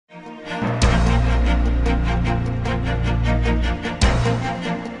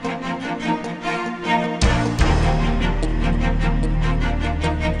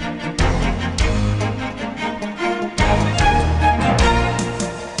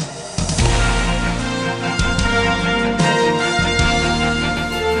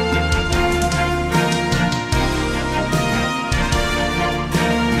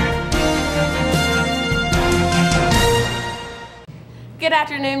Good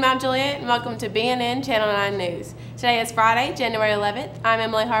afternoon, Mount Juliet, and welcome to BNN Channel 9 News. Today is Friday, January 11th. I'm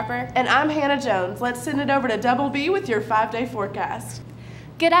Emily Harper. And I'm Hannah Jones. Let's send it over to Double B with your 5-day forecast.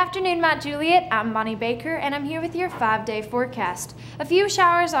 Good afternoon, Mount Juliet. I'm Bonnie Baker, and I'm here with your 5-day forecast. A few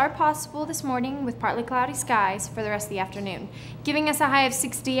showers are possible this morning with partly cloudy skies for the rest of the afternoon, giving us a high of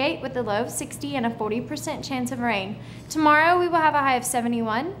 68 with a low of 60 and a 40% chance of rain. Tomorrow, we will have a high of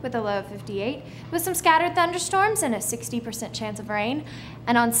 71 with a low of 58 with some scattered thunderstorms and a 60% chance of rain.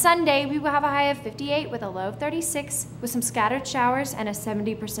 And on Sunday, we will have a high of 58 with a low of 36 with some scattered showers and a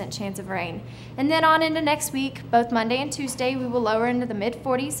 70% chance of rain. And then on into next week, both Monday and Tuesday, we will lower into the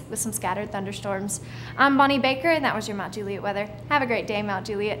mid-40s with some scattered thunderstorms. I'm Bonnie Baker, and that was your Mount Juliet weather. Have a great day, Mount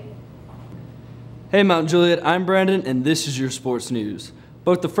Juliet. Hey Mount Juliet, I'm Brandon, and this is your sports news.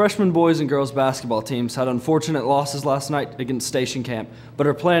 Both the freshman boys and girls basketball teams had unfortunate losses last night against Station Camp, but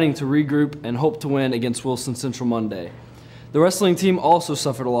are planning to regroup and hope to win against Wilson Central Monday. The wrestling team also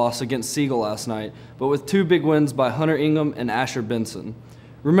suffered a loss against Siegel last night, but with two big wins by Hunter Ingham and Asher Benson.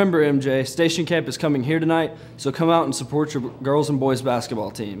 Remember, MJ, Station Camp is coming here tonight, so come out and support your girls and boys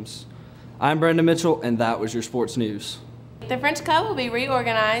basketball teams. I'm Brandon Mitchell, and that was your sports news. The French Club will be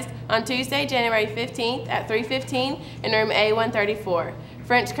reorganized on Tuesday, January 15th at 3:15 in room A134.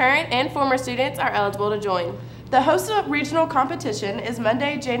 French current and former students are eligible to join. The host regional competition is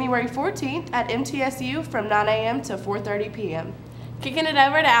Monday, January 14th at MTSU from 9 a.m. to 4:30 p.m. Kicking it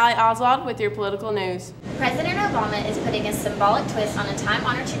over to Allie Oswald with your political news. President Obama is putting a symbolic twist on a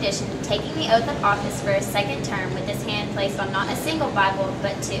time-honored tradition, taking the oath of office for a second term with his hand placed on not a single Bible,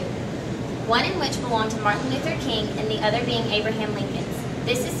 but two. One in which belonged to Martin Luther King and the other being Abraham Lincoln's.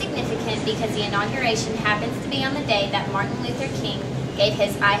 This is significant because the inauguration happens to be on the day that Martin Luther King gave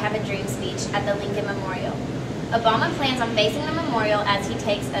his I Have a Dream speech at the Lincoln Memorial. Obama plans on facing the memorial as he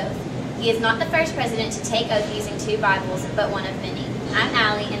takes oath. He is not the first president to take oath using two Bibles, but one of many. I'm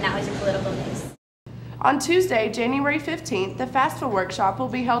Allie, and that was your political news. On Tuesday, January 15th, the FAFSA workshop will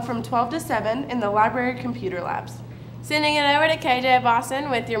be held from 12 to 7 in the library computer labs. Sending it over to KJ Boston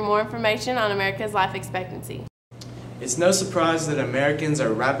with your more information on America's life expectancy. It's no surprise that Americans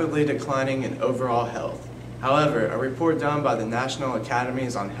are rapidly declining in overall health. However, a report done by the National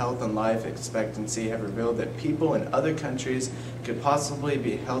Academies on Health and Life Expectancy have revealed that people in other countries could possibly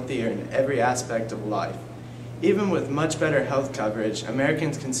be healthier in every aspect of life. Even with much better health coverage,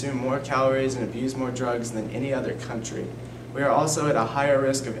 Americans consume more calories and abuse more drugs than any other country. We are also at a higher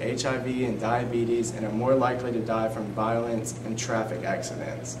risk of HIV and diabetes and are more likely to die from violence and traffic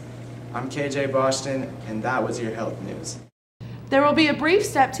accidents. I'm KJ Boston, and that was your health news. There will be a brief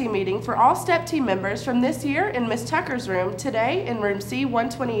STEP team meeting for all STEP team members from this year in Ms. Tucker's room today in room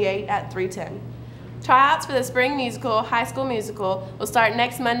C128 at 3:10. Tryouts for the Spring Musical High School Musical will start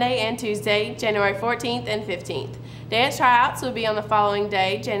next Monday and Tuesday, January 14th and 15th. Dance tryouts will be on the following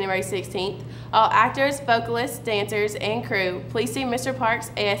day, January 16th. All actors, vocalists, dancers, and crew, please see Mr.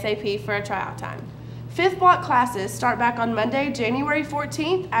 Parks ASAP for a tryout time. Fifth block classes start back on Monday, January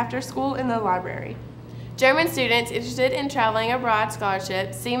 14th after school in the library. German students interested in traveling abroad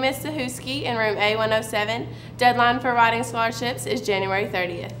scholarships, see Ms. Zahuski in room A107. Deadline for writing scholarships is January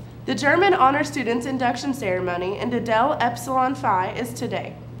 30th. The German Honor Students Induction Ceremony into Del Epsilon Phi is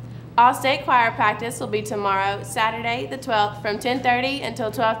today. All-state choir practice will be tomorrow, Saturday the 12th, from 10:30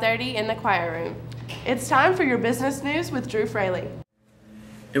 until 12:30 in the choir room. It's time for your business news with Drew Fraley.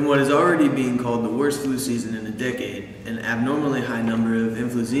 In what is already being called the worst flu season in a decade, an abnormally high number of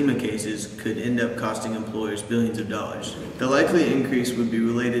emphysema cases could end up costing employers billions of dollars. The likely increase would be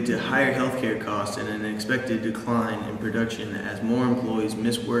related to higher healthcare costs and an expected decline in production as more employees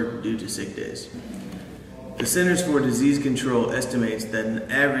miss work due to sick days. The Centers for Disease Control estimates that an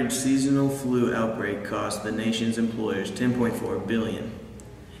average seasonal flu outbreak costs the nation's employers $10.4 billion,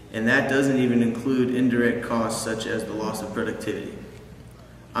 and that doesn't even include indirect costs such as the loss of productivity.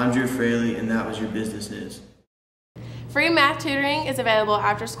 I'm Drew Fraley, and that was your business news. Free math tutoring is available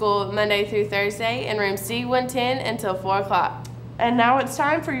after school Monday through Thursday in room C110 until 4 o'clock. And now it's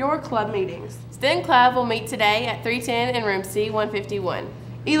time for your club meetings. STEM Club will meet today at 3:10 in room C151.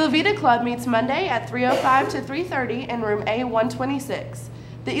 Ela Vita Club meets Monday at 3:05 to 3:30 in room A126.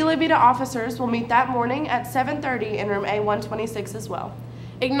 The Ela Vita officers will meet that morning at 7:30 in room A126 as well.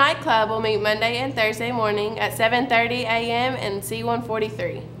 Ignite Club will meet Monday and Thursday morning at 7:30 a.m. in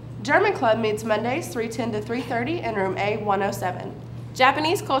C143. German Club meets Mondays 3:10 to 3:30 in room A107.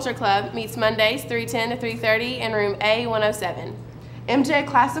 Japanese Culture Club meets Mondays 3:10 to 3:30 in room A107. MJ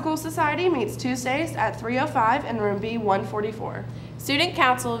Classical Society meets Tuesdays at 3:05 in room B144. Student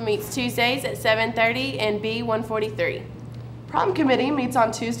Council meets Tuesdays at 7:30 in B143. Prom Committee meets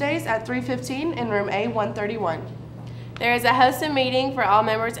on Tuesdays at 3:15 in room A131. There is a hosted meeting for all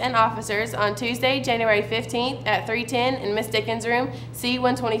members and officers on Tuesday, January 15th at 310 in Miss Dickens' room,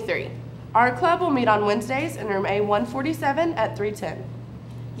 C123. Art Club will meet on Wednesdays in room A147 at 310.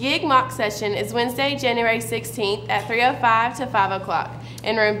 YIG mock session is Wednesday, January 16th at 3:05 to 5 o'clock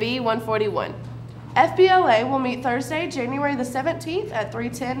in room B141. FBLA will meet Thursday, January the 17th at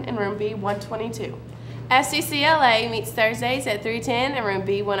 310 in room B122. SCCLA meets Thursdays at 3:10 in room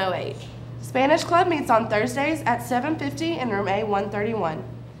B108. Spanish Club meets on Thursdays at 7:50 in room A131.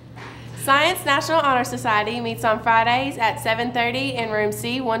 Science National Honor Society meets on Fridays at 7:30 in room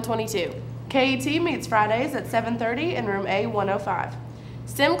C122. KET meets Fridays at 7:30 in room A105.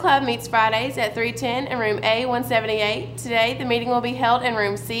 STEM Club meets Fridays at 3:10 in room A178. Today, the meeting will be held in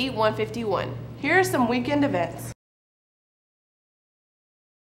room C151. Here are some weekend events.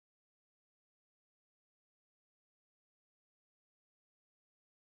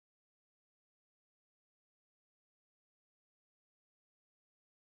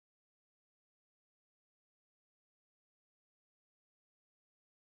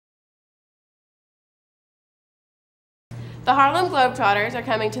 The Harlem Globetrotters are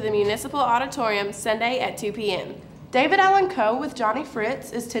coming to the Municipal Auditorium Sunday at 2 p.m. David Allen Coe with Johnny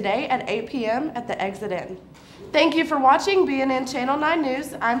Fritz is today at 8 p.m. at the Exit Inn. Thank you for watching BNN Channel 9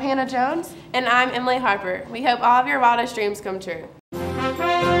 News. I'm Hannah Jones. And I'm Emily Harper. We hope all of your wildest dreams come true.